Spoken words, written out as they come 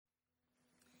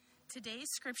Today's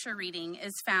scripture reading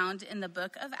is found in the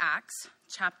book of Acts,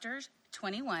 chapter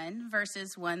 21,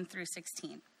 verses 1 through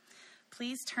 16.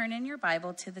 Please turn in your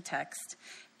Bible to the text,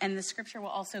 and the scripture will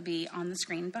also be on the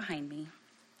screen behind me.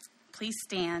 Please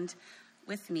stand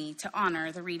with me to honor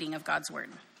the reading of God's word.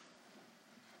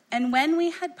 And when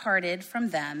we had parted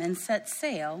from them and set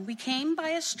sail, we came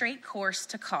by a straight course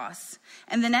to Kos,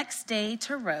 and the next day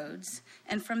to Rhodes,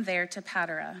 and from there to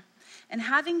Patara. And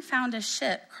having found a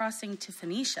ship crossing to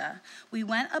Phoenicia, we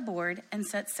went aboard and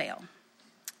set sail.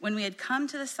 When we had come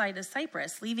to the side of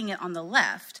Cyprus, leaving it on the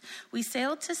left, we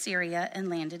sailed to Syria and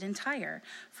landed in Tyre,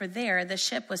 for there the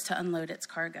ship was to unload its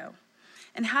cargo.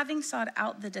 And having sought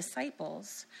out the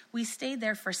disciples, we stayed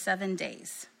there for 7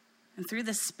 days. And through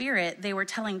the Spirit, they were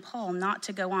telling Paul not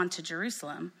to go on to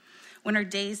Jerusalem. When our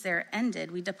days there ended,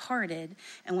 we departed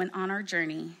and went on our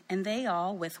journey, and they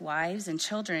all, with wives and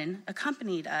children,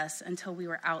 accompanied us until we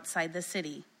were outside the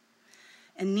city.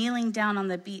 And kneeling down on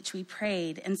the beach, we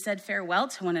prayed and said farewell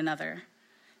to one another.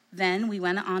 Then we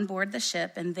went on board the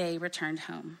ship, and they returned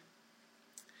home.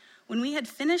 When we had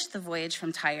finished the voyage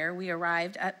from Tyre, we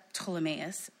arrived at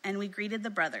Ptolemais, and we greeted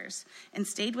the brothers and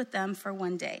stayed with them for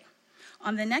 1 day.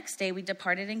 On the next day, we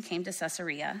departed and came to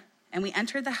Caesarea. And we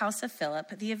entered the house of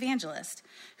Philip, the evangelist,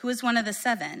 who was one of the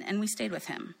 7, and we stayed with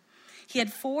him. He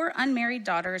had 4 unmarried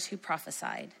daughters who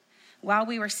prophesied. While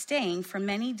we were staying for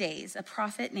many days, a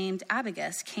prophet named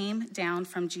Abagus came down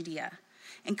from Judea.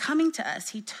 And coming to us,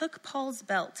 he took Paul's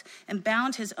belt and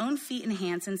bound his own feet and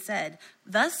hands and said,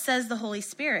 "Thus says the Holy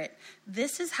Spirit,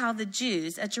 this is how the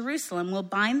Jews at Jerusalem will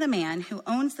bind the man who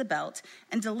owns the belt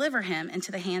and deliver him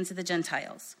into the hands of the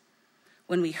Gentiles."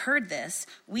 When we heard this,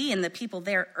 we and the people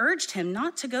there urged him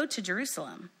not to go to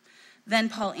Jerusalem. Then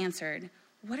Paul answered,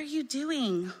 "What are you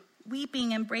doing,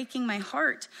 weeping and breaking my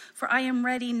heart? For I am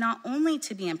ready not only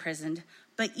to be imprisoned,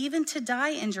 but even to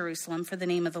die in Jerusalem for the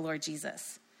name of the Lord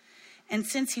Jesus." And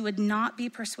since he would not be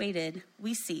persuaded,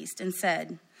 we ceased and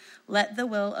said, "Let the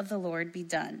will of the Lord be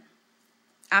done."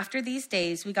 After these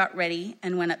days, we got ready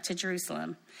and went up to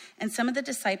Jerusalem. And some of the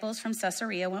disciples from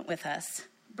Caesarea went with us,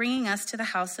 bringing us to the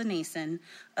house of Nason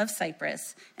of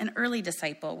Cyprus, an early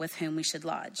disciple with whom we should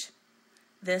lodge.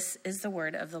 This is the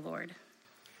word of the Lord.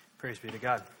 Praise be to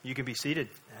God. You can be seated.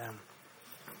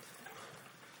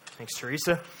 Thanks,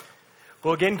 Teresa.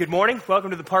 Well, again, good morning. Welcome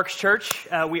to the Parks Church.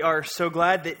 We are so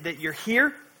glad that you're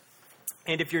here.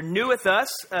 And if you're new with us,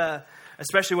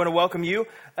 especially want to welcome you.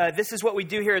 This is what we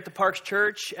do here at the Parks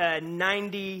Church.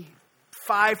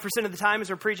 95% of the time as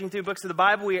we're preaching through books of the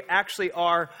Bible, we actually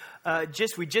are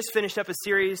we just finished up a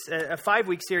series, a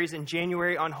 5-week series in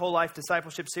January on Whole Life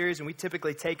Discipleship series, and we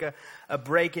typically take a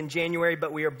break in January,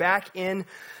 but we are back in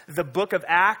the book of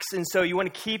Acts, and so you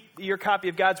want to keep your copy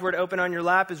of God's Word open on your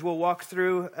lap as we'll walk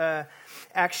through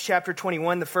Acts chapter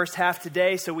 21, the first half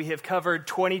today. So we have covered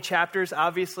 20 chapters,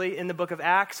 obviously, in the book of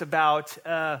Acts, about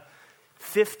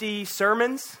 50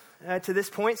 sermons to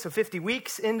this point, so 50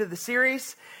 weeks into the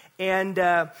series. And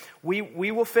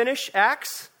we will finish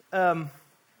Acts,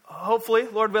 hopefully,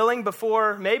 Lord willing,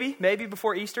 maybe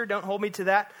before Easter. Don't hold me to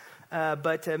that,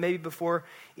 but maybe before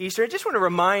Easter. I just want to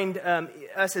remind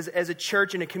us as a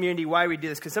church and a community why we do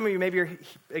this. Because some of you, maybe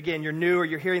you're new or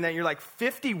you're hearing that and you're like,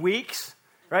 50 weeks,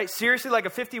 right? Seriously, like a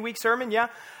 50-week sermon? Yeah.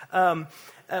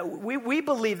 We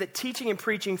believe that teaching and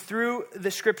preaching through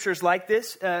the scriptures like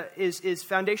this is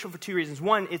foundational for 2 reasons.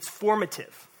 One, it's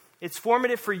formative. It's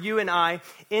formative for you and I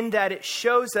in that it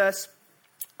shows us,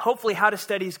 hopefully, how to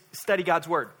study God's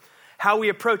Word, how we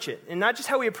approach it. And not just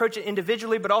how we approach it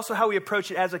individually, but also how we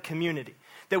approach it as a community.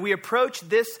 That we approach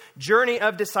this journey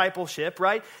of discipleship,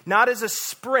 right? Not as a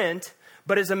sprint,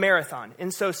 but as a marathon.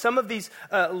 And so some of these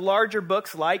larger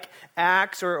books like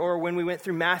Acts or when we went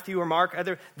through Matthew or Mark,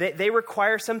 they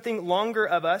require something longer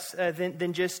of us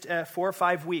than just 4 or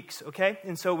 5 weeks, okay?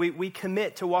 And so we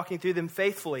commit to walking through them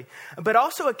faithfully. But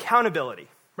also accountability.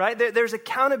 Right? There's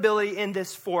accountability in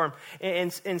this form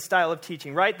and style of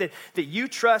teaching, right? That you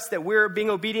trust that we're being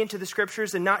obedient to the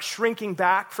scriptures and not shrinking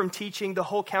back from teaching the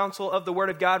whole counsel of the Word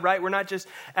of God, right? We're not just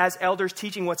as elders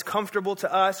teaching what's comfortable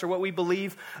to us or what we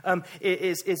believe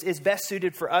is best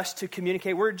suited for us to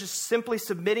communicate. We're just simply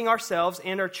submitting ourselves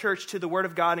and our church to the Word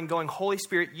of God and going, Holy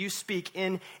Spirit, you speak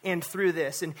in and through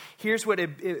this. And here's what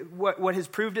has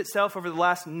proved itself over the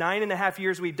last 9.5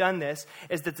 years we've done this,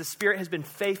 is that the Spirit has been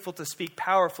faithful to speak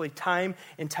powerfully time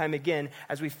and time again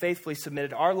as we faithfully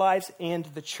submitted our lives and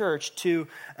the church to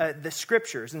the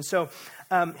scriptures. And so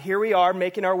here we are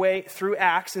making our way through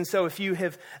Acts. And so if you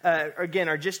have, again,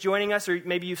 are just joining us, or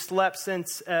maybe you've slept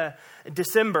since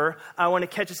December, I want to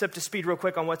catch us up to speed real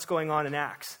quick on what's going on in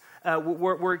Acts.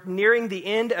 We're nearing the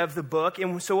end of the book.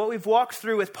 And so what we've walked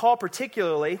through with Paul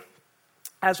particularly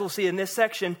as we'll see in this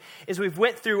section, is we've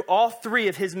went through all 3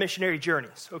 of his missionary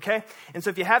journeys, okay? And so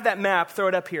if you have that map, throw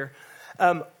it up here.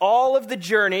 All of the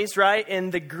journeys, right, in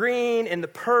the green, in the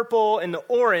purple, in the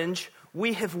orange,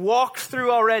 we have walked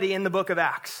through already in the book of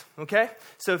Acts, okay?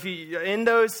 So if you, in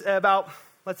those about,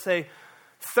 let's say,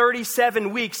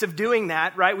 37 weeks of doing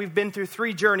that, right, we've been through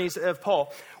 3 journeys of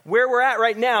Paul. Where we're at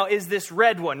right now is this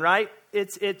red one, right?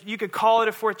 You could call it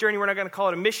a 4th journey. We're not going to call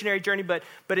it a missionary journey, but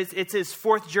it's his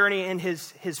 4th journey and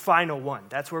his final one.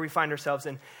 That's where we find ourselves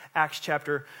in Acts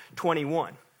chapter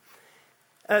 21.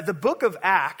 The book of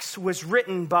Acts was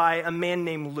written by a man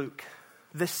named Luke,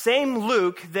 the same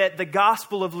Luke that the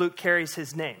Gospel of Luke carries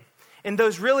his name. And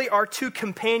those really are 2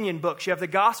 companion books. You have the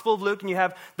Gospel of Luke and you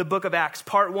have the book of Acts.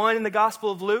 Part 1 in the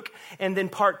Gospel of Luke and then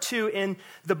part 2 in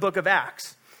the book of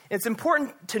Acts. It's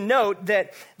important to note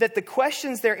that the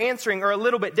questions they're answering are a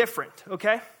little bit different,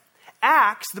 okay?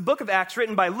 Acts, the book of Acts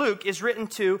written by Luke, is written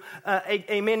to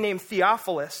a man named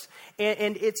Theophilus.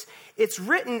 And it's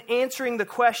written answering the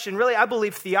question, really I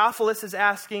believe Theophilus is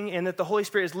asking and that the Holy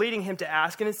Spirit is leading him to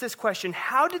ask. And it's this question,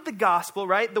 how did the gospel,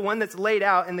 right, the one that's laid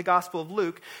out in the Gospel of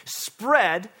Luke,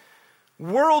 spread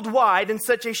worldwide in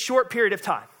such a short period of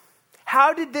time?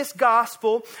 How did this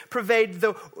gospel pervade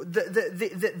the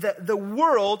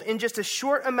world in just a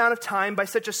short amount of time by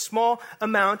such a small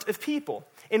amount of people?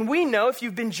 And we know, if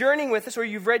you've been journeying with us or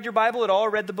you've read your Bible at all or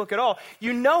read the book at all,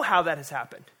 you know how that has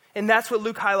happened. And that's what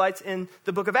Luke highlights in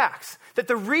the book of Acts. That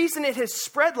the reason it has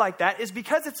spread like that is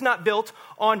because it's not built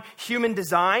on human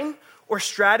design or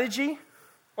strategy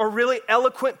or really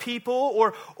eloquent people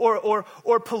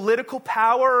or political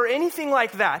power or anything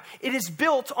like that. It is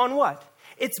built on what?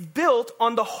 It's built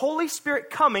on the Holy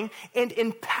Spirit coming and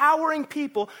empowering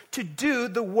people to do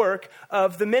the work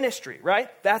of the ministry, right?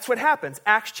 That's what happens.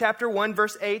 Acts chapter 1,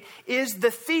 verse 8 is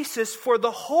the thesis for the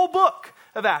whole book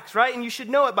of Acts, right? And you should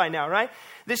know it by now, right?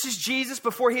 This is Jesus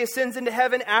before he ascends into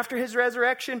heaven after his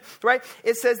resurrection, right?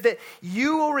 It says that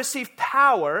you will receive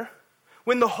power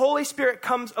when the Holy Spirit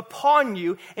comes upon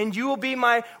you, and you will be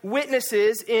my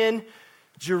witnesses in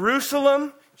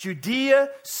Jerusalem, Judea,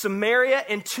 Samaria,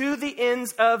 and to the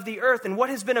ends of the earth. And what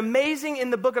has been amazing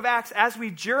in the book of Acts as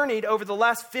we've journeyed over the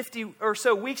last 50 or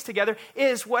so weeks together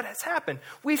is what has happened.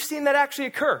 We've seen that actually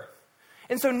occur.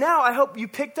 And so now I hope you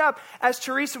picked up, as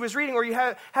Teresa was reading, or you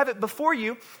have it before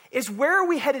you, is where are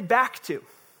we headed back to?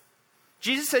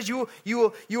 Jesus says you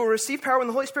will receive power when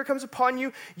the Holy Spirit comes upon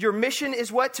you. Your mission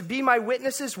is what? To be my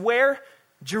witnesses. Where?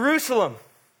 Jerusalem.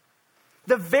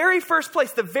 The first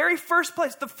place that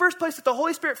the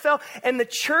Holy Spirit fell and the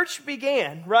church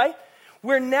began, right?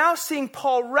 We're now seeing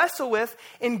Paul wrestle with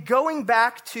in going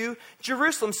back to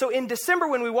Jerusalem. So in December,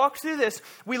 when we walked through this,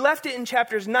 we left it in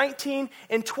chapters 19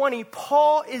 and 20.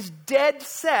 Paul is dead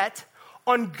set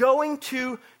on going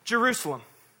to Jerusalem.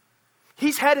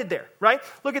 He's headed there, right?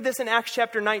 Look at this in Acts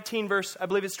chapter 19, verse, I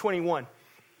believe it's 21.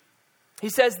 He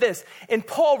says this, and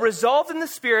Paul resolved in the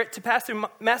Spirit to pass through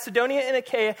Macedonia and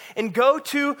Achaia and go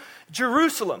to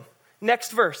Jerusalem.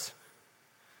 Next verse.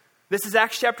 This is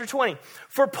Acts chapter 20.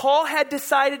 For Paul had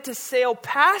decided to sail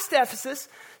past Ephesus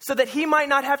so that he might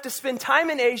not have to spend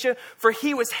time in Asia, for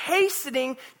he was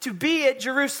hastening to be at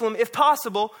Jerusalem, if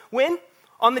possible. When?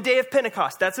 On the day of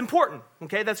Pentecost. That's important,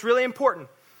 okay? That's really important.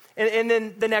 And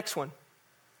then the next one.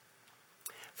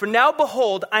 For now,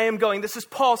 behold, I am going, this is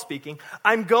Paul speaking,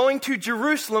 I'm going to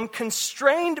Jerusalem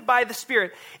constrained by the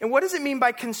Spirit. And what does it mean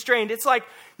by constrained? It's like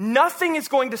nothing is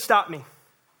going to stop me.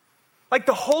 Like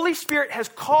the Holy Spirit has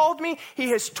called me, he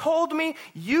has told me,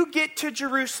 you get to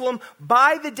Jerusalem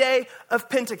by the day of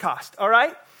Pentecost, all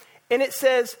right? And it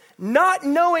says, not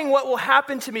knowing what will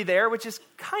happen to me there, which is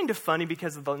kind of funny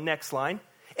because of the next line,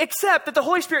 except that the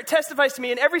Holy Spirit testifies to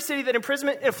me in every city that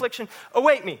imprisonment and affliction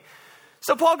await me.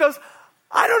 So Paul goes,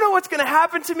 I don't know what's going to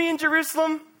happen to me in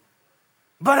Jerusalem,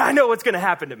 but I know what's going to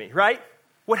happen to me, right?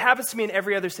 What happens to me in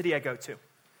every other city I go to?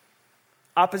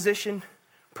 Opposition,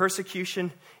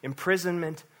 persecution,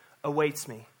 imprisonment awaits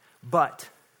me. But,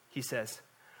 he says,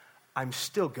 I'm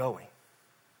still going.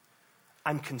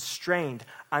 I'm constrained.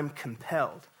 I'm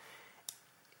compelled.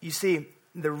 You see,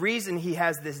 the reason he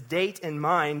has this date in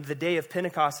mind, the day of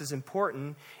Pentecost, is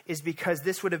important, is because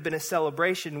this would have been a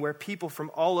celebration where people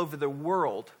from all over the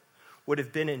world would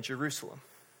have been in Jerusalem.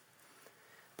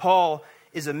 Paul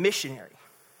is a missionary.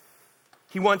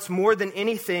 He wants more than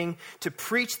anything to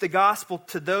preach the gospel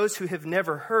to those who have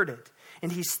never heard it.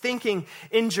 And he's thinking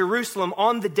in Jerusalem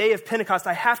on the day of Pentecost,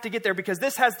 I have to get there because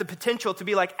this has the potential to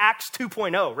be like Acts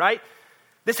 2.0, right?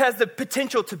 This has the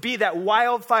potential to be that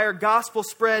wildfire gospel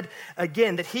spread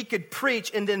again, that he could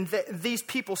preach and then these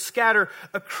people scatter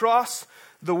across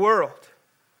the world.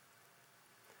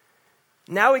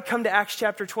 Now we come to Acts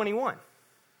chapter 21.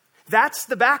 That's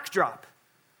the backdrop.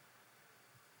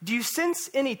 Do you sense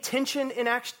any tension in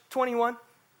Acts 21?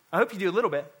 I hope you do a little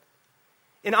bit.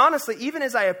 And honestly, even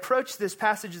as I approached this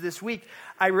passage this week,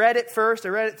 I read it first, I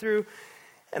read it through,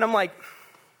 and I'm like,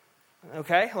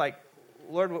 okay, like,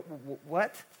 Lord,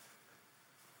 what?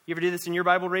 You ever do this in your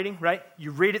Bible reading, right?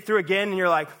 You read it through again and you're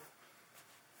like,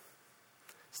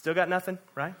 still got nothing,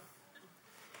 right?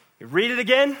 You read it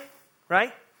again,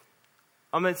 right?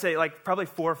 I'm going to say like probably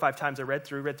 4 or 5 times I read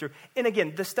through. And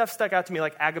again, this stuff stuck out to me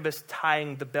like Agabus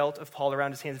tying the belt of Paul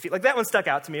around his hands and feet. Like that one stuck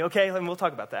out to me, okay? And we'll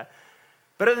talk about that.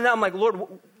 But other than that, I'm like, Lord,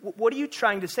 what are you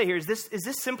trying to say here? Is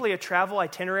this simply a travel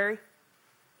itinerary?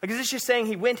 Like, is this just saying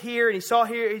he went here and he saw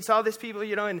this people,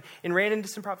 and ran into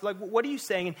some prophets? Like, what are you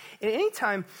saying? And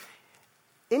anytime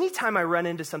I run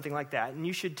into something like that, and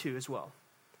you should too as well,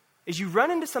 as you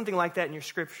run into something like that in your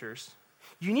scriptures,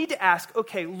 you need to ask,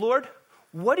 okay, Lord,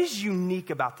 what is unique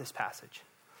about this passage?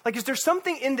 Like, is there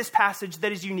something in this passage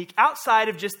that is unique outside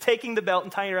of just taking the belt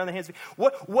and tying it around the hands?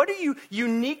 What are you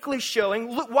uniquely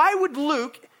showing? Why would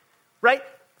Luke, right,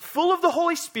 full of the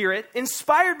Holy Spirit,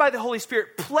 inspired by the Holy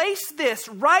Spirit, place this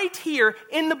right here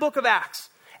in the book of Acts?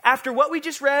 After what we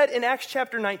just read in Acts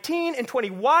chapter 19 and 20,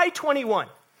 why 21?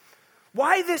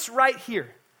 Why this right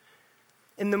here?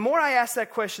 And the more I ask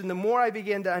that question, the more I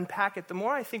begin to unpack it, the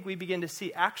more I think we begin to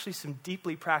see actually some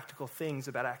deeply practical things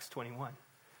about Acts 21.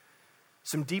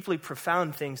 Some deeply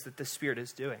profound things that the Spirit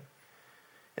is doing.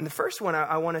 And the first one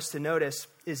I want us to notice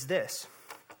is this.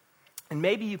 And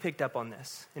maybe you picked up on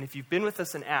this. And if you've been with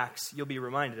us in Acts, you'll be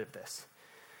reminded of this.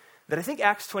 That I think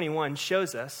Acts 21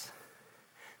 shows us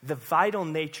the vital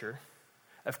nature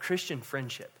of Christian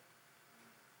friendship.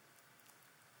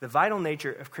 The vital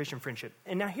nature of Christian friendship.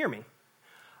 And now hear me.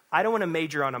 I don't want to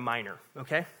major on a minor,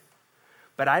 okay?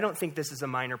 But I don't think this is a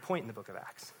minor point in the book of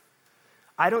Acts.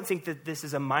 I don't think that this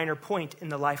is a minor point in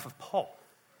the life of Paul.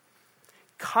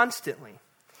 Constantly,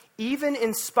 even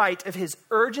in spite of his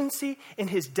urgency and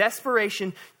his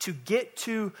desperation to get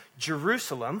to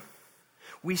Jerusalem,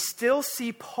 we still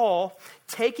see Paul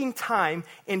taking time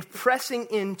and pressing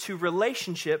into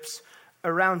relationships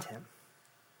around him.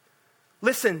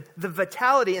 Listen, the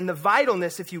vitality and the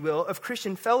vitalness, if you will, of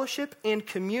Christian fellowship and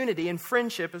community and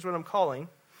friendship is what I'm calling,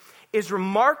 is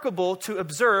remarkable to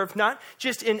observe, not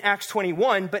just in Acts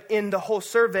 21, but in the whole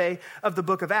survey of the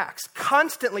book of Acts.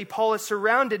 Constantly, Paul is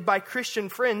surrounded by Christian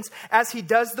friends as he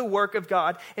does the work of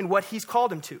God and what he's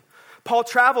called him to. Paul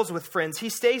travels with friends, he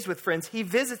stays with friends, he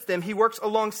visits them, he works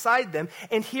alongside them.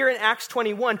 And here in Acts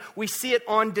 21, we see it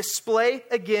on display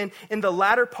again in the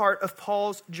latter part of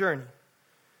Paul's journey.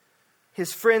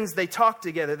 His friends, they talk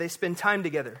together, they spend time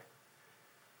together.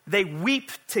 They weep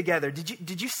together.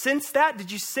 Did you sense that?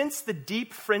 Did you sense the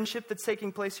deep friendship that's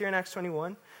taking place here in Acts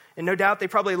 21? And no doubt they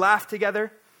probably laugh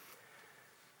together.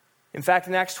 In fact,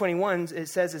 in Acts 21, it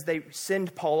says as they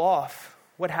send Paul off,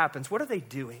 what happens? What are they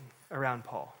doing around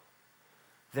Paul?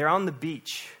 They're on the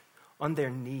beach, on their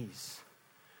knees,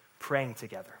 praying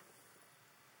together,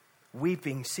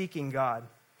 weeping, seeking God.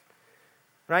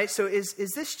 Right? So is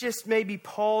this just maybe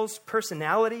Paul's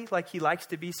personality? Like he likes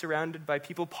to be surrounded by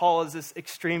people? Paul is this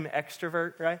extreme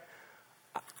extrovert, right?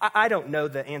 I don't know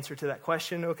the answer to that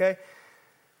question, okay?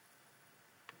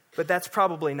 But that's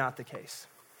probably not the case.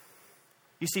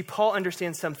 You see, Paul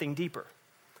understands something deeper.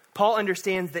 Paul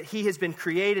understands that he has been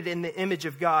created in the image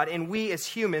of God, and we as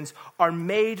humans are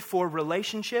made for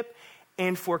relationship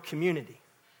and for community.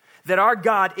 That our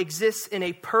God exists in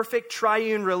a perfect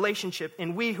triune relationship,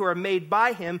 and we who are made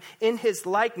by him in his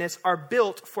likeness are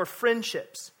built for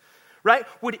friendships, right?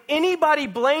 Would anybody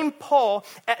blame Paul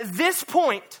at this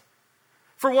point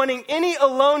for wanting any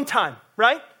alone time,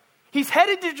 right? He's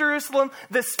headed to Jerusalem.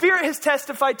 The Spirit has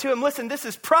testified to him, listen, this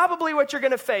is probably what you're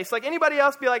going to face. Like anybody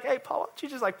else be like, hey, Paul, why don't you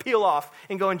just like peel off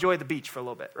and go enjoy the beach for a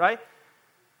little bit, right?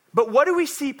 But what do we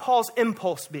see Paul's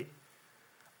impulse be?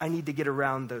 I need to get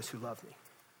around those who love me.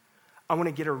 I want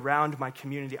to get around my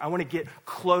community. I want to get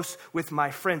close with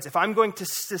my friends. If I'm going to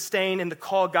sustain in the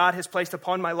call God has placed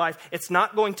upon my life, it's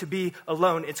not going to be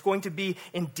alone. It's going to be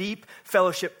in deep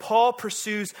fellowship. Paul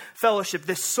pursues fellowship.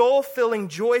 The soul-filling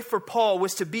joy for Paul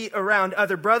was to be around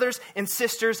other brothers and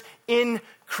sisters in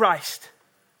Christ.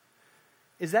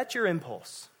 Is that your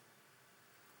impulse?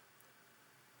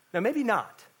 Now, maybe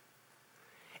not.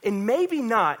 And maybe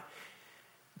not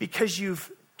because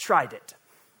you've tried it,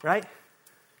 right?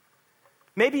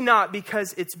 Maybe not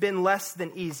because it's been less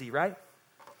than easy, right?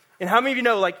 And how many of you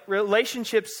know, like,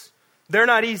 relationships, they're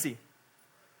not easy.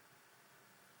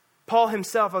 Paul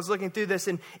himself, I was looking through this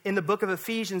in the book of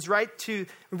Ephesians, writes to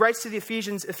the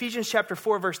Ephesians chapter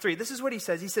 4, verse 3. This is what he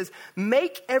says. He says,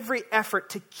 make every effort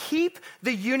to keep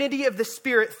the unity of the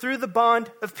Spirit through the bond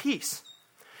of peace.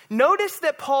 Notice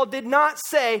that Paul did not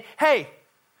say, hey,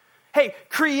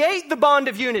 create the bond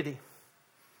of unity.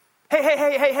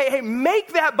 Hey,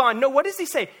 make that bond. No, what does he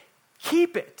say?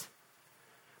 Keep it.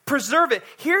 Preserve it.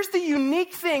 Here's the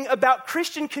unique thing about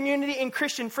Christian community and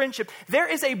Christian friendship. There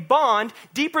is a bond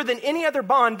deeper than any other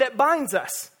bond that binds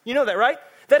us. You know that, right?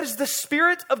 That is the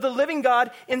Spirit of the living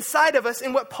God inside of us.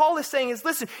 And what Paul is saying is,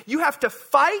 listen, you have to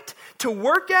fight, to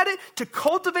work at it, to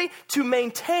cultivate, to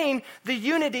maintain the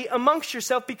unity amongst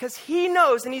yourself, because he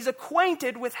knows and he's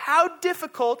acquainted with how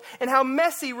difficult and how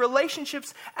messy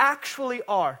relationships actually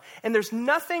are. And there's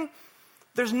nothing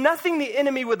the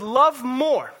enemy would love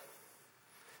more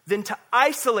than to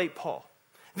isolate Paul,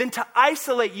 than to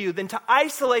isolate you, than to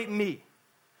isolate me,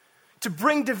 to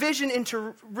bring division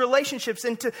into relationships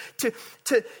and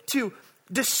to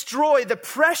destroy the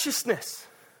preciousness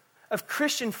of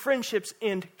Christian friendships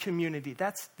and community.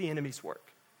 That's the enemy's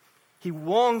work. He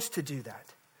longs to do that.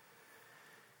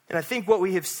 And I think what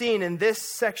we have seen in this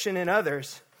section and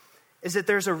others is that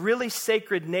there's a really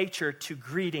sacred nature to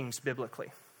greetings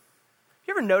biblically.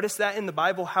 You ever notice that in the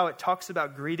Bible, how it talks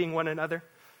about greeting one another?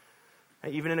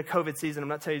 Even in a COVID season, I'm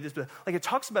not telling you this, but like it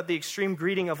talks about the extreme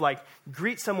greeting of like,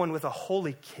 greet someone with a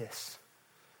holy kiss.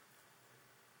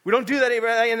 We don't do that,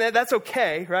 and that's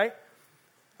okay, right?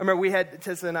 I remember we had,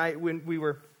 Tessa and I, when we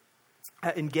were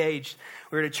engaged,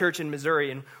 we were at a church in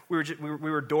Missouri, and we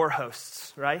were door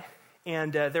hosts, right?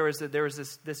 And there was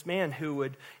this man who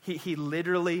would, he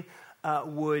literally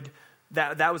would,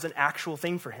 that was an actual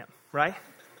thing for him, right?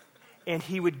 And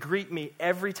he would greet me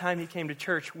every time he came to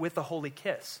church with a holy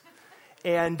kiss.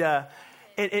 And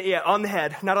yeah, on the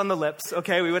head, not on the lips.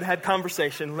 Okay, we would have had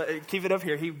conversation. Keep it up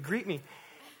here. He would greet me.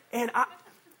 And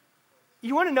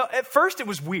you want to know, at first it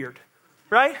was weird,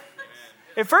 right?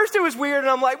 At first it was weird, and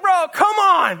I'm like, bro, come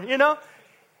on, you know?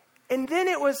 And then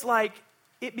it was like,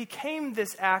 it became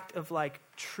this act of like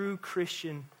true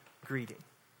Christian greeting.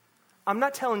 I'm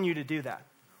not telling you to do that.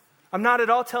 I'm not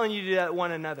at all telling you to do that to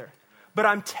one another. But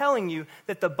I'm telling you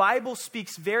that the Bible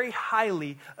speaks very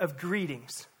highly of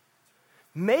greetings.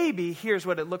 Maybe here's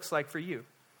what it looks like for you.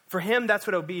 For him, that's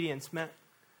what obedience meant.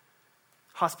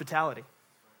 Hospitality.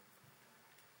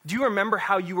 Do you remember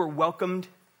how you were welcomed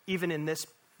even in this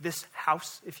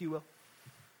house, if you will?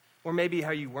 Or maybe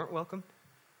how you weren't welcomed?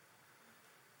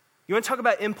 You want to talk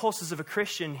about impulses of a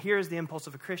Christian? Here's the impulse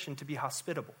of a Christian: to be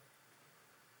hospitable.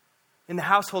 In the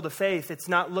household of faith, it's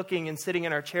not looking and sitting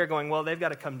in our chair going, well, they've got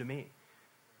to come to me.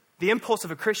 The impulse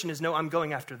of a Christian is, no, I'm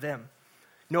going after them.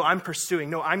 No, I'm pursuing.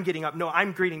 No, I'm getting up. No,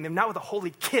 I'm greeting them. Not with a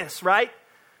holy kiss, right?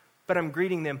 But I'm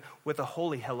greeting them with a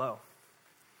holy hello.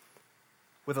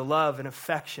 With a love and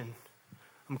affection.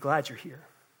 I'm glad you're here.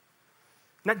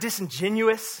 Not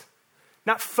disingenuous,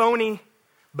 not phony,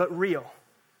 but real.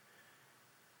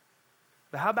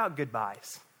 But how about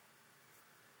goodbyes?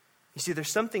 You see,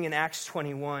 there's something in Acts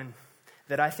 21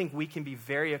 that I think we can be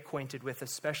very acquainted with,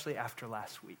 especially after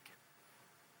last week.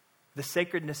 The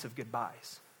sacredness of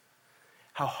goodbyes.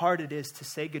 How hard it is to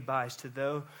say goodbyes to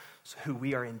those who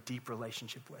we are in deep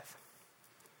relationship with,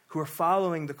 who are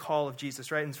following the call of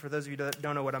Jesus, right? And for those of you that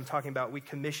don't know what I'm talking about, we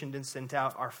commissioned and sent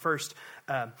out our first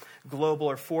global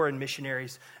or foreign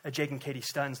missionaries, Jake and Katie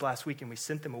Stuns, last week, and we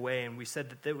sent them away, and we said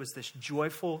that there was this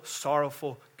joyful,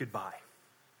 sorrowful goodbye.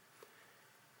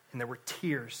 And there were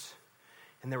tears,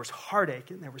 and there was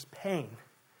heartache, and there was pain,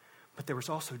 but there was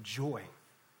also joy.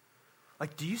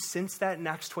 Like, do you sense that in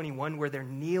Acts 21 where they're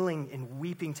kneeling and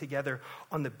weeping together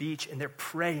on the beach and they're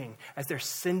praying as they're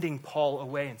sending Paul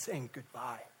away and saying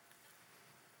goodbye?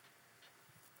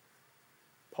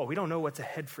 Paul, we don't know what's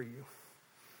ahead for you.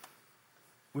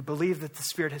 We believe that the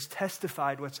Spirit has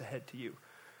testified what's ahead to you.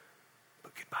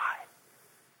 But goodbye.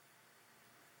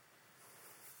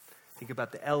 Think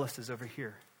about the Ellises over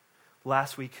here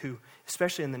last week who,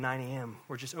 especially in the 9 a.m.,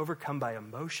 were just overcome by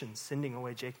emotions sending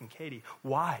away Jake and Katie.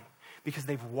 Why? Because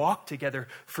they've walked together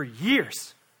for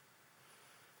years.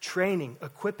 Training,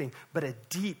 equipping, but a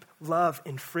deep love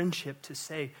and friendship to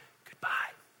say goodbye.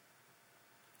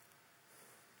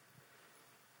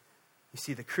 You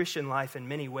see, the Christian life in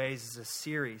many ways is a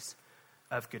series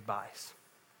of goodbyes.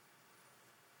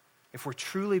 If we're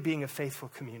truly being a faithful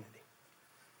community.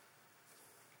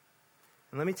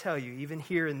 And let me tell you, even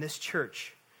here in this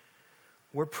church,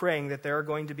 we're praying that there are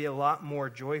going to be a lot more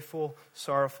joyful,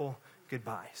 sorrowful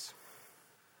goodbyes.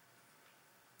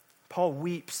 Paul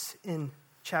weeps in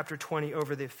chapter 20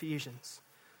 over the Ephesians.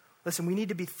 Listen, we need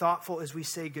to be thoughtful as we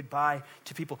say goodbye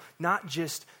to people, not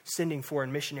just sending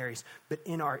foreign missionaries, but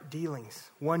in our dealings,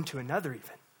 one to another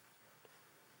even.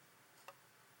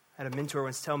 I had a mentor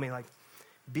once tell me,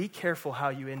 be careful how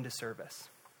you end a service.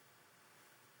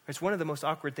 It's one of the most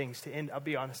awkward things to end, I'll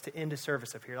be honest, to end a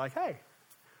service up here. Hey,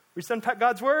 we just unpack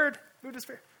God's word, move to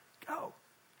spirit, go.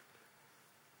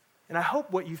 And I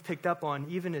hope what you've picked up on,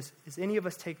 even as any of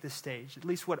us take this stage, at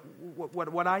least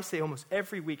what I say almost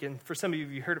every week, and for some of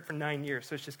you heard it for 9 years,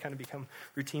 so it's just kind of become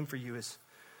routine for you, is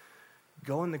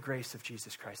go in the grace of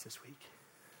Jesus Christ this week.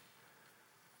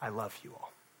 I love you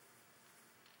all.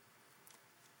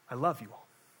 I love you all.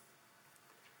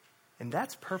 And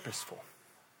that's purposeful.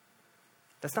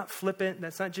 That's not flippant.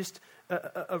 That's not just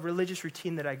a religious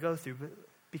routine that I go through. But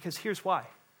because here's why.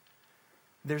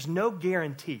 There's no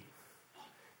guarantee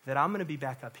that I'm going to be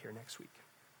back up here next week.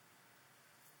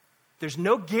 There's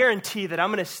no guarantee that I'm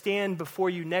going to stand before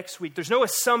you next week. There's no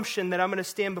assumption that I'm going to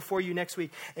stand before you next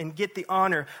week and get the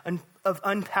honor of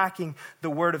unpacking the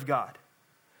Word of God.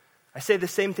 I say the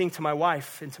same thing to my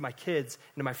wife and to my kids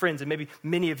and to my friends, and maybe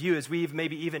many of you as we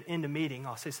maybe even end a meeting,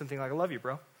 I'll say something like, I love you,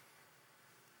 bro.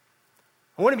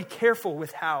 I want to be careful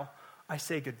with how I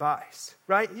say goodbyes,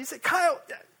 right? You say, Kyle,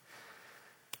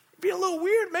 be a little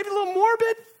weird, maybe a little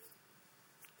morbid.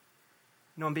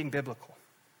 No, I'm being biblical.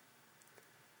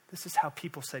 This is how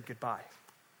people said goodbye.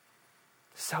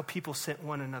 This is how people sent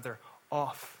one another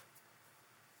off.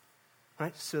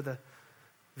 Right? So the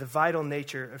vital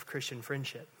nature of Christian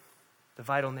friendship, the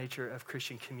vital nature of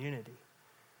Christian community.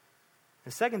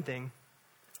 The second thing,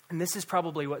 and this is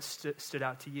probably what stood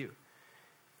out to you,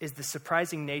 is the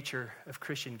surprising nature of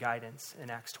Christian guidance in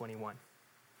Acts 21.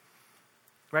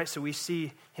 Right? So we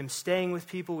see him staying with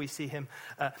people, we see him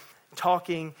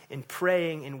talking and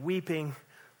praying and weeping,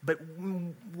 but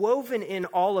woven in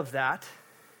all of that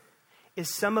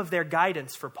is some of their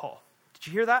guidance for Paul. Did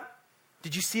you hear that?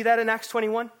 Did you see that in Acts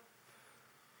 21?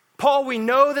 Paul, we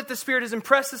know that the Spirit has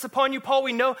impressed this upon you. Paul,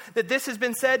 we know that this has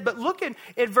been said, but look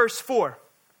at verse 4.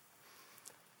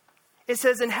 It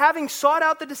says, and having sought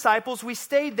out the disciples, we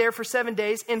stayed there for 7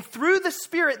 days, and through the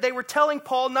Spirit they were telling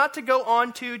Paul not to go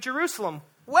on to Jerusalem.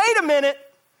 Wait a minute.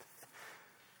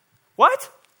 What?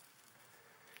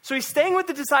 So he's staying with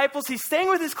the disciples, he's staying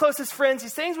with his closest friends,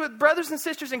 he's staying with brothers and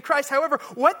sisters in Christ. However,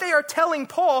 what they are telling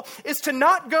Paul is to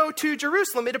not go to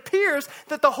Jerusalem. It appears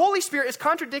that the Holy Spirit is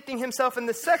contradicting himself in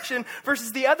this section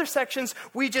versus the other sections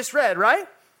we just read, right?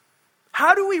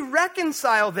 How do we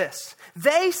reconcile this?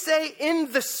 They say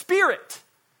in the Spirit.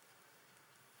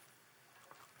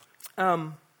 Let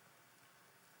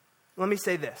me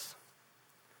say this.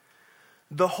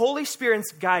 The Holy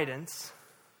Spirit's guidance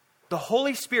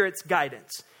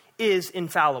is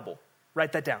infallible.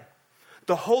 Write that down.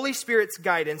 The Holy Spirit's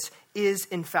guidance is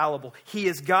infallible. He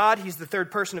is God. He's the third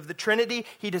person of the Trinity.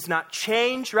 He does not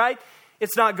change, right?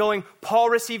 It's not going, Paul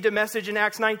received a message in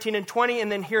Acts 19 and 20,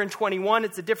 and then here in 21,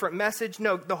 it's a different message.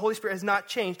 No, the Holy Spirit has not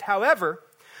changed. However,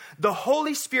 the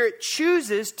Holy Spirit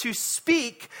chooses to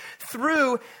speak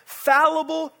through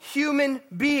fallible human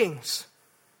beings.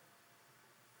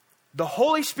 The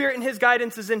Holy Spirit and his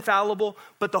guidance is infallible,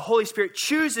 but the Holy Spirit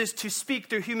chooses to speak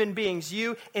through human beings,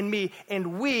 you and me,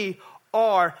 and we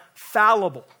are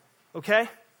fallible, okay?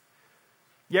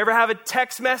 You ever have a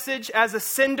text message as a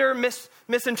sender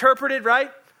misinterpreted, right?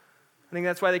 I think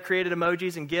that's why they created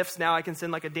emojis and GIFs. Now I can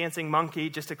send like a dancing monkey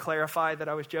just to clarify that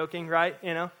I was joking, right?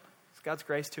 You know, it's God's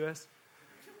grace to us.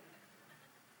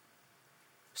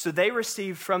 So they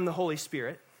received from the Holy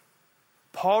Spirit,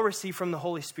 Paul received from the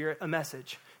Holy Spirit a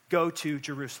message. Go to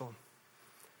Jerusalem.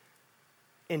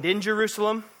 And in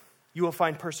Jerusalem, you will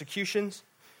find persecutions,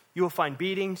 you will find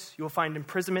beatings, you will find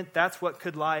imprisonment. That's what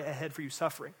could lie ahead for you,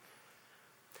 suffering.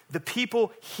 The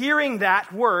people hearing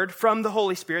that word from the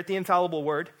Holy Spirit, the infallible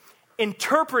word,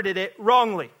 interpreted it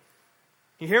wrongly.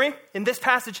 You hear me? In this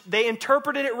passage, they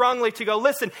interpreted it wrongly to go,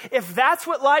 listen, if that's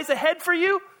what lies ahead for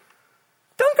you,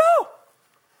 don't go.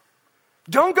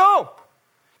 Don't go.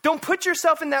 Don't put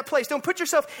yourself in that place. Don't put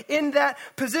yourself in that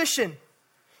position.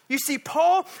 You see,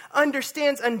 Paul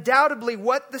understands undoubtedly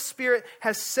what the Spirit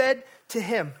has said to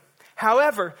him.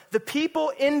 However, the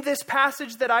people in this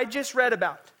passage that I just read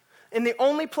about, and the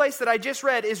only place that I just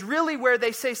read is really where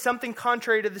they say something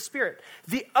contrary to the Spirit.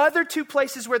 The other two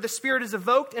places where the Spirit is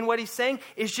evoked and what he's saying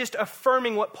is just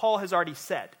affirming what Paul has already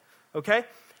said. Okay?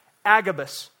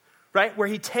 Agabus. Right? Where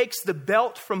he takes the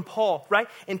belt from Paul, right?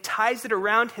 And ties it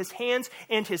around his hands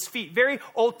and his feet. Very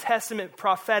Old Testament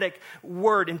prophetic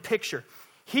word and picture.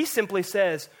 He simply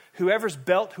says, whoever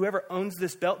owns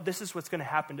this belt, this is what's going to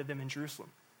happen to them in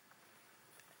Jerusalem.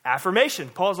 Affirmation.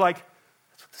 Paul's like,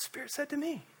 that's what the Spirit said to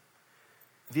me.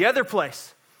 The other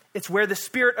place, It's where the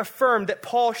Spirit affirmed that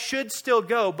Paul should still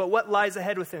go, but what lies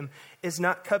ahead with him is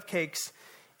not cupcakes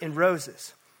and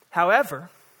roses. However,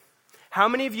 how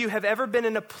many of you have ever been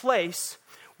in a place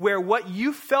where what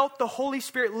you felt the Holy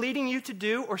Spirit leading you to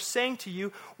do or saying to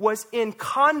you was in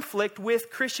conflict with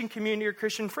Christian community or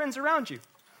Christian friends around you?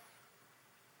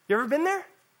 You ever been there?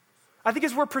 I think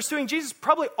as we're pursuing Jesus,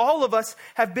 probably all of us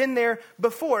have been there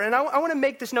before. And I want to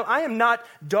make this note. I am not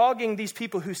dogging these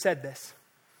people who said this.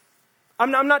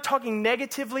 I'm not talking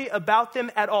negatively about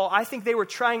them at all. I think they were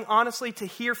trying honestly to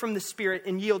hear from the Spirit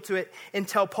and yield to it and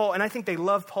tell Paul. And I think they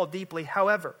loved Paul deeply.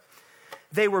 However,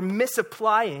 they were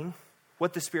misapplying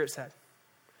what the Spirit said.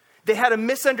 They had a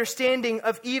misunderstanding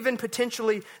of even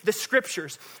potentially the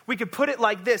Scriptures. We could put it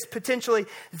like this. Potentially,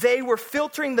 they were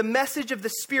filtering the message of the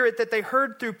Spirit that they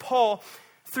heard through Paul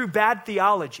through bad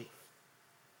theology.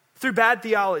 Through bad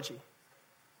theology.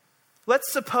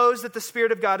 Let's suppose that the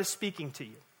Spirit of God is speaking to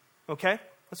you. Okay?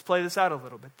 Let's play this out a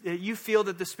little bit. You feel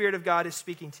that the Spirit of God is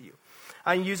speaking to you.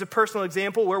 I use a personal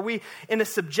example where we, in a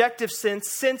subjective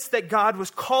sense that God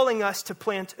was calling us to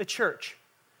plant a church.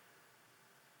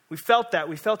 We felt that.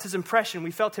 We felt his impression.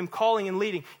 We felt him calling and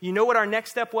leading. You know what our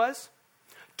next step was?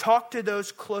 Talk to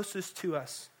those closest to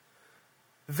us.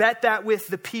 Vet that with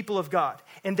the people of God.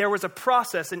 And there was a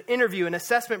process, an interview, an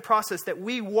assessment process that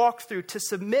we walked through to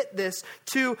submit this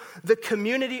to the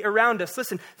community around us.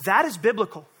 Listen, that is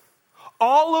biblical.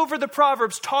 All over the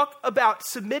Proverbs talk about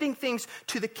submitting things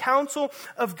to the counsel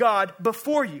of God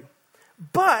before you.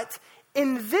 But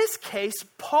in this case,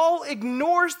 Paul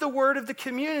ignores the word of the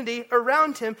community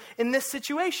around him in this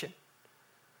situation.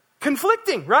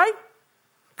 Conflicting, right?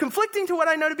 Conflicting to what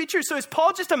I know to be true. So is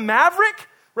Paul just a maverick,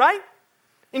 right?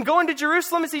 In going to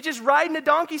Jerusalem, is he just riding a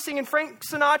donkey singing Frank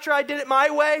Sinatra, I did it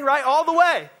my way, right? All the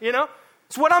way, you know?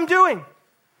 It's what I'm doing.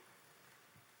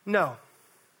 No.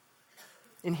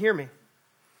 And hear me.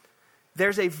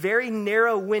 There's a very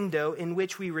narrow window in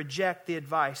which we reject the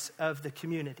advice of the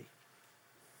community.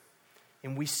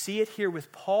 And we see it here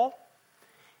with Paul,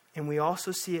 and we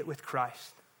also see it with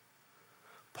Christ.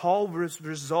 Paul was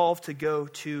resolved to go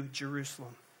to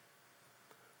Jerusalem.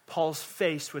 Paul's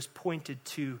face was pointed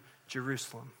to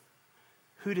Jerusalem.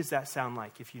 Who does that sound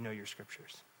like if you know your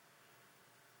scriptures?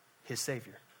 His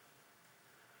Savior.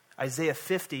 Isaiah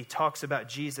 50 talks about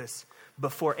Jesus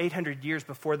before 800 years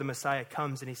before the Messiah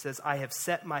comes, and he says, I have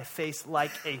set my face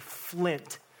like a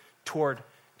flint toward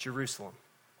Jerusalem.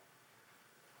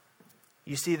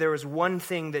 You see, there was one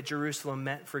thing that Jerusalem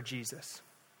meant for Jesus.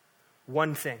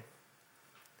 One thing.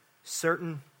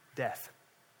 Certain death.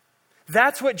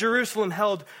 That's what Jerusalem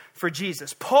held for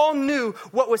Jesus. Paul knew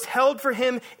what was held for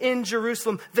him in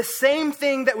Jerusalem. The same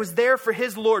thing that was there for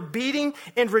his Lord. Beating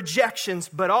and rejections,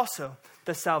 but also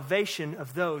the salvation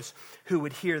of those who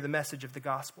would hear the message of the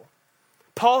gospel.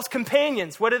 Paul's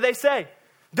companions, what did they say?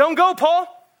 Don't go, Paul.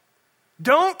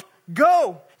 Don't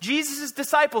go. Jesus'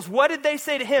 disciples, what did they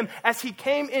say to him as he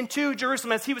came into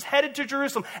Jerusalem, as he was headed to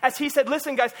Jerusalem, as he said,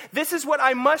 listen guys, this is what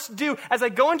I must do as I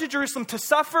go into Jerusalem to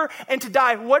suffer and to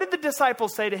die. What did the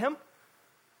disciples say to him?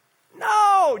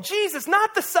 No, Jesus,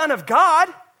 not the Son of God.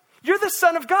 You're the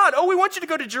Son of God. Oh, we want you to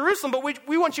go to Jerusalem, but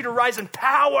we want you to rise in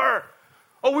power.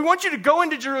 Oh, we want you to go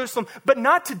into Jerusalem, but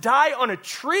not to die on a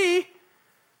tree.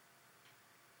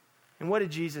 And what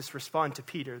did Jesus respond to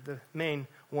Peter, the main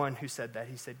one who said that?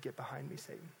 He said, get behind me,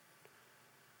 Satan.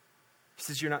 He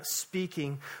says, you're not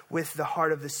speaking with the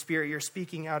heart of the Spirit. You're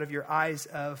speaking out of your eyes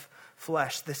of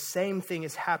flesh. The same thing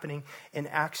is happening in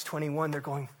Acts 21. They're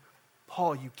going,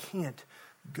 Paul, you can't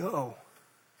go.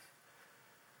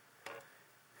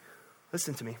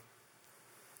 Listen to me.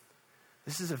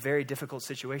 This is a very difficult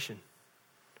situation.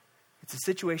 It's a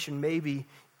situation maybe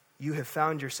you have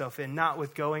found yourself in, not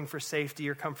with going for safety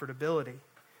or comfortability,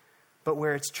 but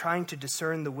where it's trying to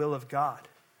discern the will of God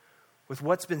with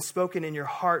what's been spoken in your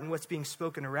heart and what's being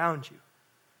spoken around you.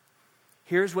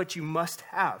 Here's what you must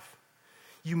have.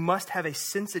 You must have a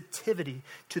sensitivity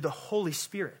to the Holy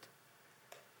Spirit.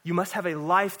 You must have a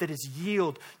life that is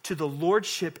yield to the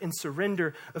lordship and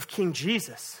surrender of King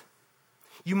Jesus.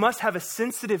 You must have a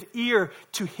sensitive ear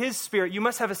to his Spirit. You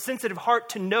must have a sensitive heart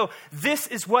to know this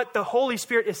is what the Holy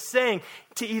Spirit is saying,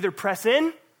 to either press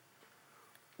in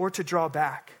or to draw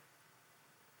back.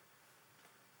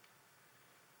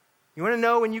 You want to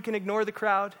know when you can ignore the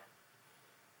crowd?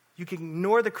 You can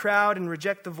ignore the crowd and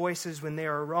reject the voices when they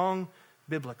are wrong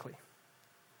biblically.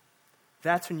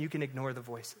 That's when you can ignore the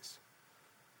voices.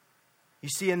 You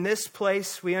see, in this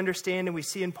place, we understand and we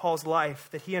see in Paul's life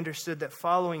that he understood that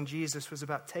following Jesus was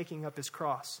about taking up his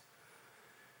cross.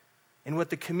 And what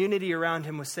the community around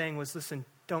him was saying was, listen,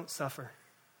 don't suffer.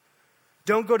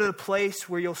 Don't go to the place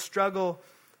where you'll struggle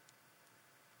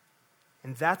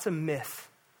And that's a myth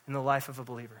in the life of a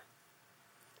believer.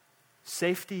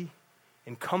 Safety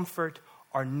and comfort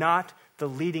are not the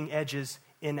leading edges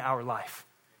in our life.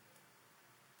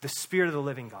 The Spirit of the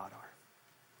living God are.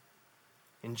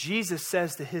 And Jesus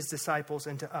says to his disciples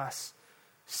and to us,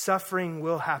 suffering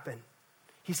will happen.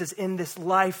 He says, in this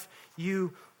life,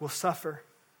 you will suffer.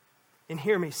 And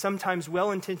hear me, sometimes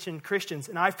well-intentioned Christians,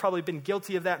 and I've probably been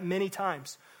guilty of that many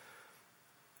times,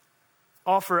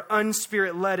 offer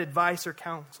unspirit-led advice or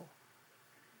counsel.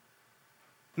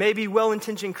 Maybe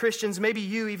well-intentioned Christians, maybe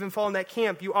you even fall in that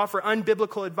camp. You offer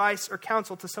unbiblical advice or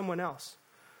counsel to someone else.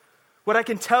 What I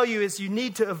can tell you is you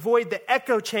need to avoid the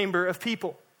echo chamber of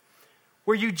people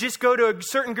where you just go to a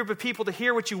certain group of people to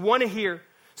hear what you want to hear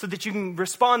so that you can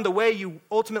respond the way you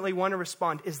ultimately want to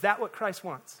respond. Is that what Christ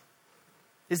wants?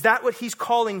 Is that what he's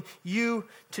calling you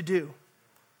to do?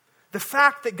 The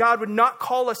fact that God would not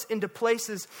call us into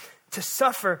places to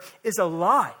suffer is a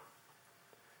lie.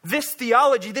 This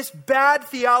theology, this bad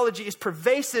theology, is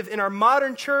pervasive in our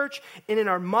modern church and in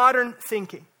our modern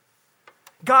thinking.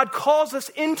 God calls us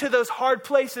into those hard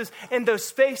places and those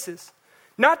spaces,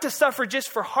 not to suffer just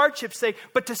for hardship's sake,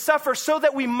 but to suffer so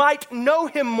that we might know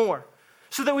him more,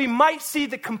 so that we might see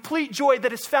the complete joy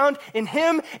that is found in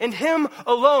him and him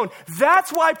alone.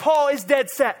 That's why Paul is dead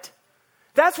set.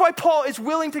 That's why Paul is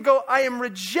willing to go, I am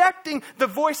rejecting the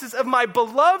voices of my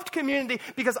beloved community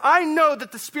because I know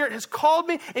that the Spirit has called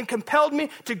me and compelled me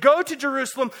to go to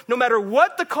Jerusalem no matter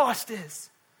what the cost is.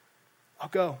 I'll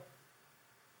go.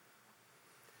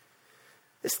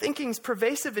 This thinking is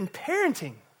pervasive in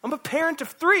parenting. I'm a parent of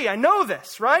 3. I know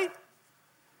this, right?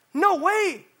 No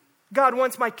way God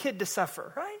wants my kid to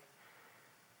suffer, right?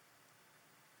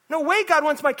 No way God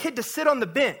wants my kid to sit on the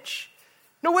bench.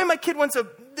 No way God wants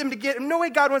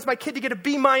my kid to get a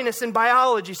B- in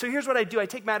biology. So here's what I do. I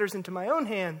take matters into my own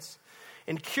hands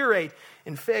and curate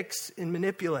and fix and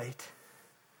manipulate.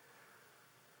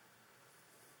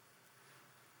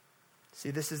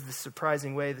 See, this is the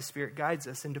surprising way the Spirit guides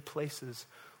us into places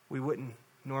we wouldn't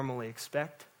normally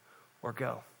expect or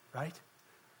go, right?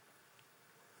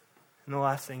 And the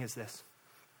last thing is this.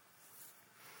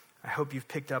 I hope you've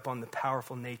picked up on the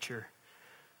powerful nature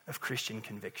of Christian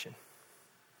conviction.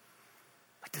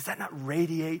 Like, does that not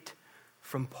radiate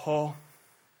from Paul?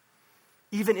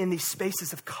 Even in these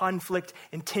spaces of conflict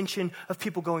and tension of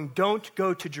people going, don't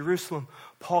go to Jerusalem,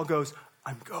 Paul goes,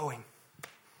 I'm going.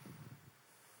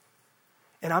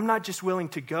 And I'm not just willing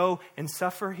to go and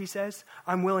suffer, he says.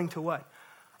 I'm willing to what?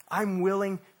 I'm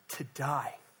willing to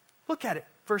die. Look at it,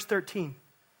 verse 13.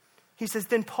 He says,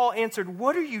 then Paul answered,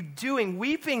 what are you doing,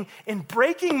 weeping and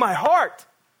breaking my heart?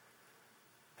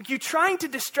 Like, you trying to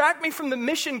distract me from the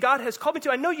mission God has called me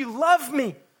to. I know you love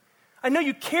me. I know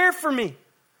you care for me.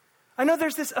 I know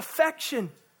there's this affection.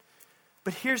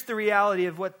 But here's the reality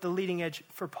of what the leading edge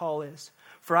for Paul is.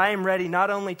 For I am ready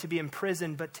not only to be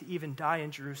imprisoned, but to even die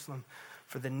in Jerusalem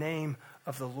for the name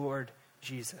of the Lord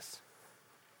Jesus.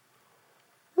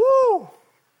 Woo!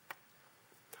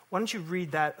 Why don't you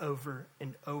read that over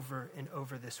and over and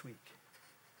over this week?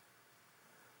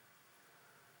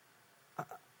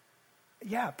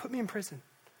 Yeah, put me in prison.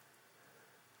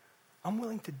 I'm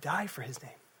willing to die for his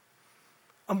name.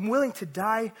 I'm willing to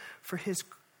die for his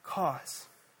cause.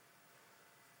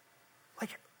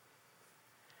 Like,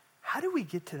 how do we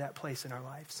get to that place in our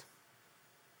lives?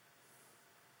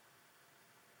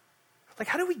 Like,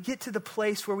 how do we get to the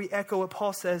place where we echo what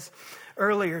Paul says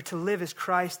earlier, to live as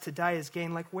Christ, to die as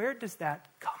gain? Like, where does that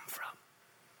come from?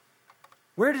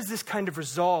 Where does this kind of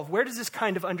resolve, where does this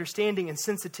kind of understanding and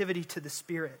sensitivity to the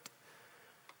Spirit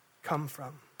come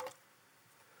from?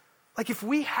 Like, if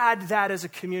we had that as a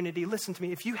community, listen to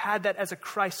me, if you had that as a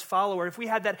Christ follower, if we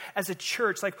had that as a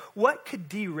church, like, what could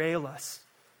derail us?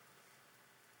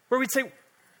 Where we'd say,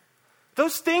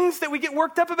 those things that we get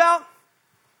worked up about,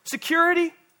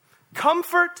 security,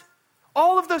 comfort,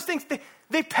 all of those things,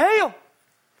 they pale.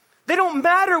 They don't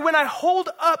matter when I hold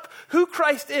up who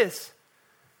Christ is.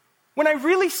 When I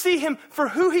really see him for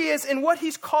who he is and what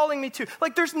he's calling me to.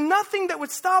 Like, there's nothing that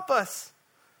would stop us.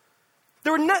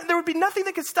 There would be nothing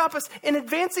that could stop us in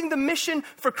advancing the mission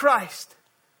for Christ.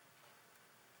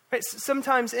 Right?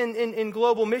 Sometimes in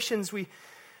global missions, we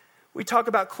talk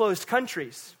about closed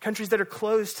countries that are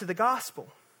closed to the gospel.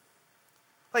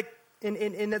 Like,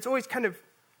 and that's always kind of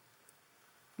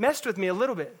messed with me a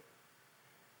little bit.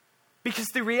 Because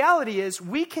the reality is,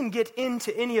 we can get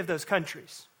into any of those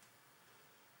countries.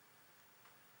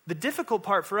 The difficult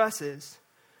part for us is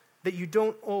that you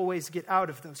don't always get out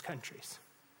of those countries.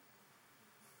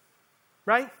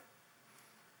 Right?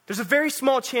 There's a very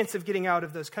small chance of getting out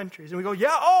of those countries. And we go,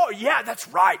 yeah, that's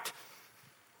right.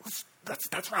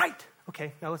 That's right.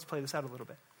 Okay, now let's play this out a little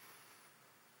bit.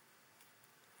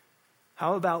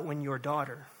 How about when your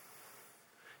daughter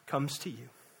comes to you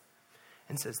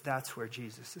and says, that's where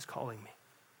Jesus is calling me?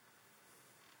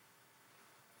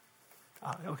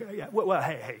 Okay, yeah. Well,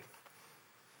 hey.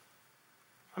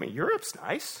 I mean, Europe's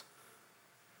nice.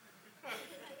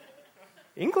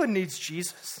 England needs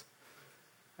Jesus,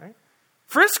 right?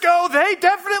 Frisco, they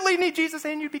definitely need Jesus,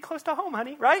 and you'd be close to home,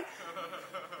 honey, right?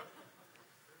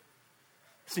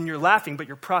 So you're laughing, but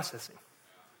you're processing.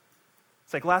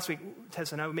 It's like last week,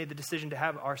 Tessa and I made the decision to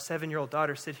have our 7-year-old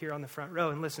daughter sit here on the front row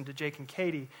and listen to Jake and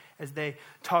Katie as they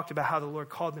talked about how the Lord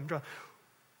called them.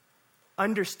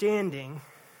 Understanding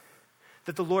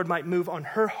that the Lord might move on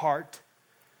her heart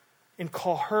and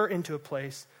call her into a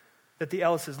place that the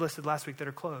Ellises listed last week that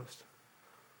are closed.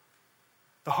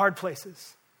 The hard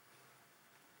places,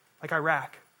 like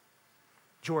Iraq,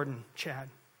 Jordan, Chad,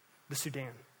 the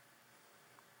Sudan.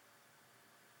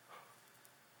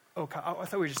 Oh, I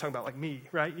thought we were just talking about like me,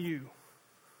 right? You.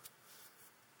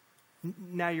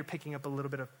 Now you're picking up a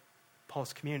little bit of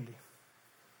Paul's community.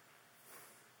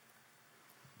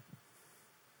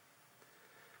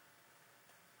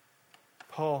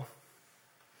 Paul,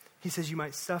 he says you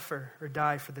might suffer or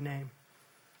die for the name.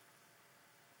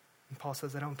 And Paul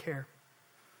says, I don't care.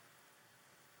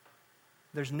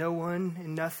 There's no one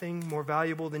and nothing more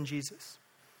valuable than Jesus.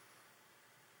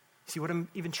 See, what I'm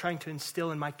even trying to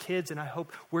instill in my kids, and I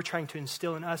hope we're trying to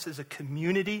instill in us as a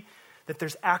community, that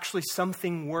there's actually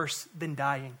something worse than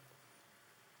dying.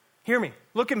 Hear me.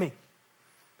 Look at me.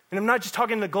 And I'm not just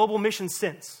talking in the global mission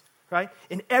sense, right?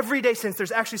 In everyday sense,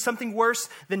 there's actually something worse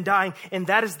than dying, and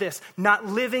that is this: not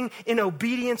living in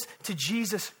obedience to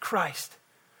Jesus Christ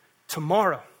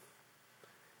tomorrow,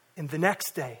 and the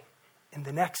next day, and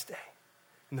the next day,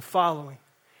 and the following.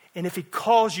 And if he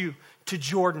calls you to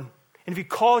Jordan, and if he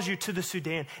calls you to the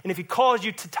Sudan, and if he calls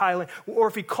you to Thailand, or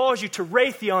if he calls you to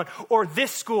Raytheon, or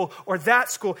this school, or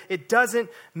that school, it doesn't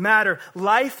matter.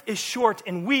 Life is short,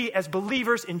 and we as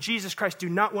believers in Jesus Christ do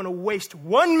not want to waste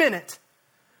 1 minute.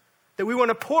 That we want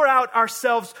to pour out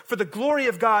ourselves for the glory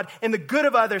of God and the good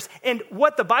of others. And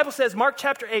what the Bible says, Mark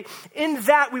chapter 8, in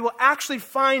that we will actually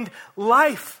find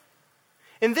life.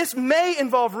 And this may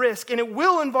involve risk, and it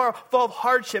will involve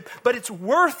hardship, but it's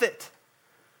worth it.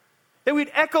 That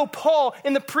we'd echo Paul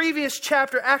in the previous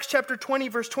chapter, Acts chapter 20,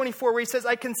 verse 24, where he says,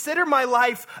 I consider my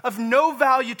life of no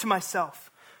value to myself,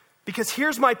 because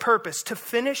here's my purpose: to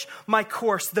finish my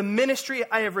course, the ministry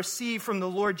I have received from the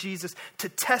Lord Jesus, to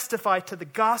testify to the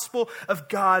gospel of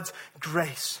God's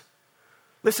grace.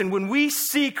 Listen, when we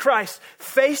see Christ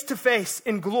face to face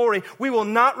in glory, we will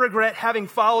not regret having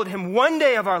followed him one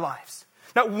day of our lives.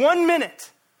 Not 1 minute.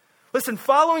 Listen,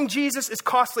 following Jesus is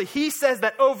costly. He says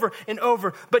that over and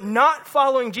over. But not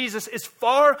following Jesus is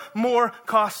far more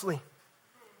costly.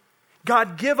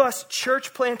 God, give us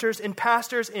church planters and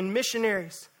pastors and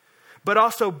missionaries, but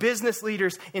also business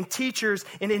leaders and teachers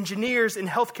and engineers and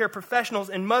healthcare professionals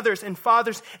and mothers and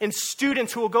fathers and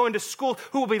students who will go into school,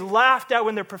 who will be laughed at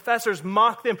when their professors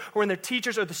mock them, or when their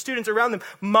teachers or the students around them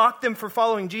mock them for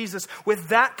following Jesus, with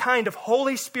that kind of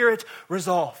Holy Spirit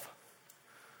resolve.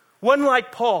 One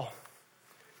like Paul,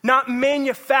 not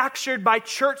manufactured by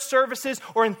church services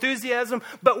or enthusiasm,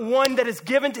 but one that is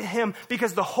given to him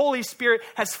because the Holy Spirit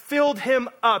has filled him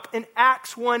up. And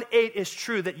Acts 1:8 is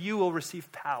true, that you will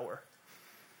receive power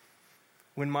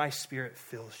when my Spirit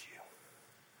fills you.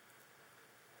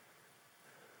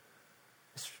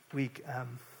 This week,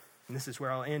 and this is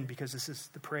where I'll end because this is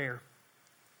the prayer.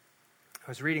 I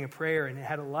was reading a prayer and it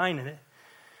had a line in it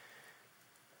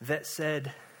that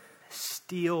said,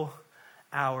 steel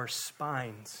our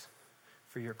spines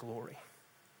for your glory.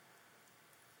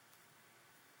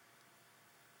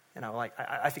 And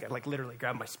I think I literally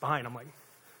grabbed my spine. I'm like,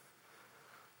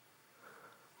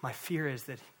 my fear is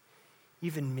that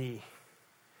even me,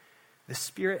 the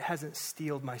Spirit hasn't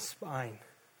steeled my spine,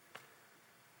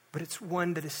 but it's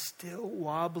one that is still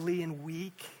wobbly and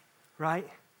weak, right?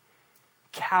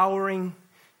 Cowering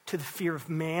to the fear of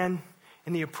man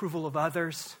and the approval of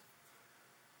others.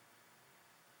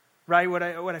 Right, what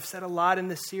I've said a lot in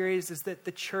this series is that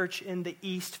the church in the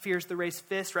East fears the raised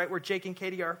fist, right? Where Jake and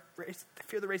Katie are, they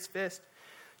fear the raised fist.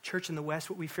 Church in the West,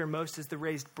 what we fear most is the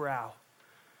raised brow.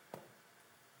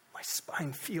 My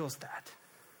spine feels that.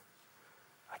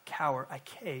 I cower, I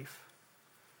cave.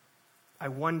 I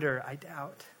wonder, I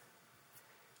doubt.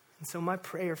 And so my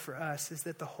prayer for us is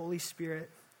that the Holy Spirit,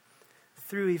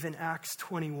 through even Acts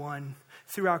 21,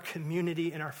 through our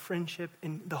community and our friendship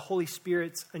and the Holy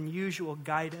Spirit's unusual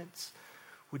guidance,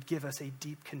 would give us a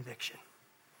deep conviction,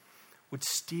 would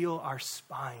steel our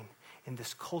spine in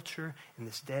this culture, in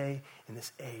this day, in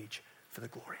this age, for the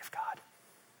glory of God.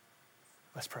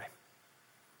 Let's pray.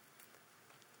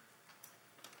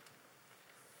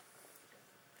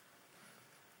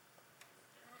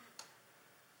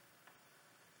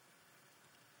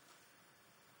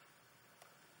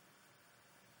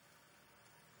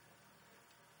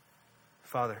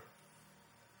 Father,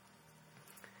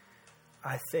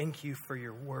 I thank you for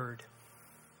your word,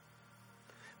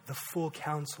 the full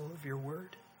counsel of your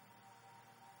word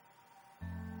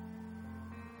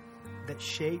that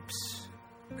shapes,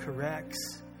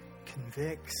 corrects,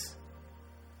 convicts,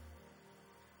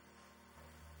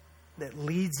 that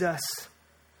leads us,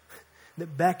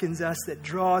 that beckons us, that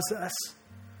draws us,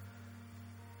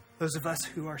 those of us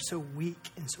who are so weak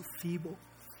and so feeble,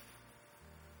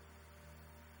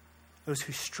 those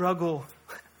who struggle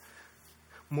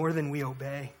more than we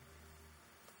obey.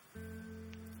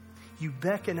 You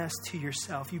beckon us to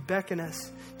yourself. You beckon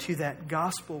us to that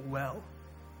gospel well,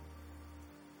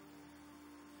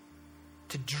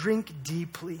 to drink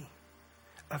deeply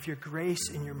of your grace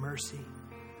and your mercy,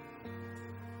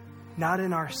 not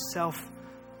in our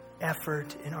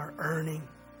self-effort, in our earning,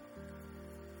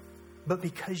 but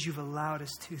because you've allowed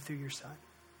us to through your Son.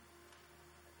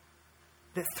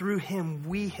 That through him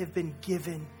we have been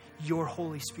given your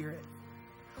Holy Spirit.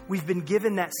 We've been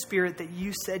given that Spirit that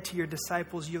you said to your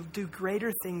disciples, you'll do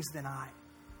greater things than I.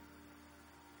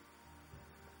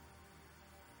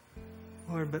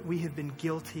 Lord, but we have been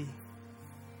guilty.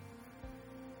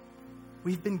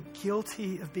 We've been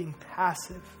guilty of being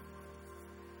passive.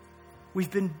 We've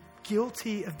been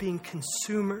guilty of being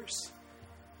consumers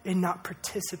and not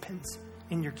participants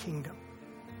in your kingdom.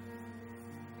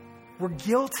 We're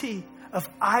guilty of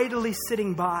idly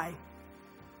sitting by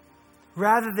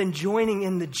rather than joining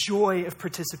in the joy of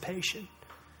participation,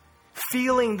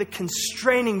 feeling the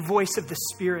constraining voice of the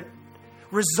Spirit,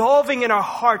 resolving in our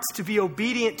hearts to be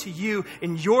obedient to you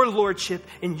in your lordship,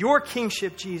 in your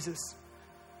kingship, Jesus.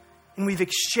 And we've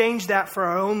exchanged that for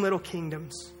our own little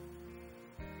kingdoms.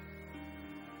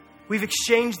 We've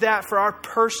exchanged that for our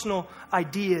personal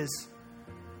ideas.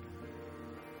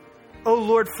 Oh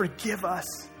Lord, forgive us.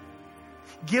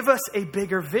 Give us a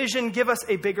bigger vision. Give us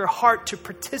a bigger heart to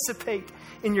participate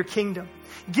in your kingdom.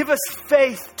 Give us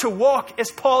faith to walk as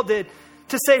Paul did,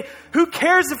 to say, who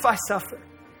cares if I suffer?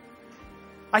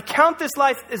 I count this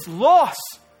life as loss,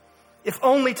 if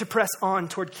only to press on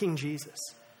toward King Jesus.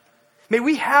 May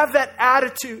we have that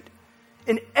attitude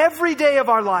in every day of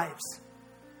our lives,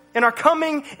 in our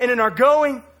coming and in our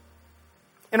going,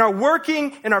 in our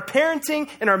working, in our parenting,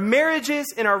 in our marriages,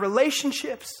 in our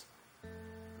relationships.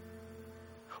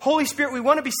 Holy Spirit, we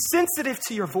want to be sensitive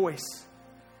to your voice.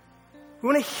 We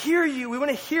want to hear you. We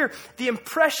want to hear the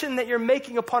impression that you're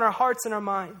making upon our hearts and our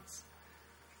minds.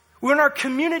 We want our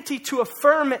community to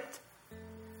affirm it.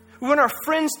 We want our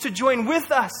friends to join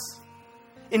with us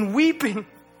in weeping,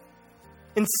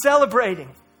 in celebrating.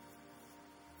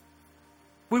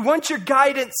 We want your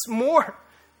guidance more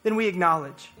than we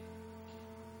acknowledge.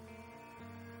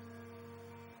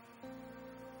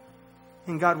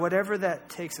 And God, whatever that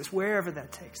takes us, wherever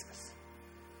that takes us,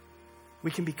 we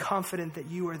can be confident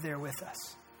that you are there with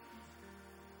us.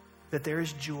 That there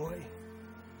is joy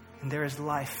and there is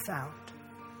life found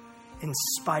in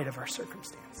spite of our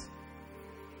circumstance.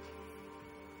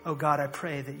 Oh God, I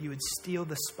pray that you would steel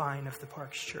the spine of the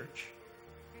Parks Church.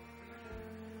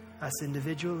 Us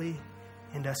individually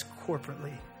and us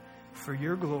corporately for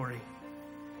your glory.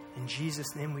 In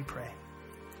Jesus' name we pray.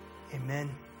 Amen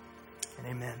and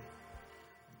amen.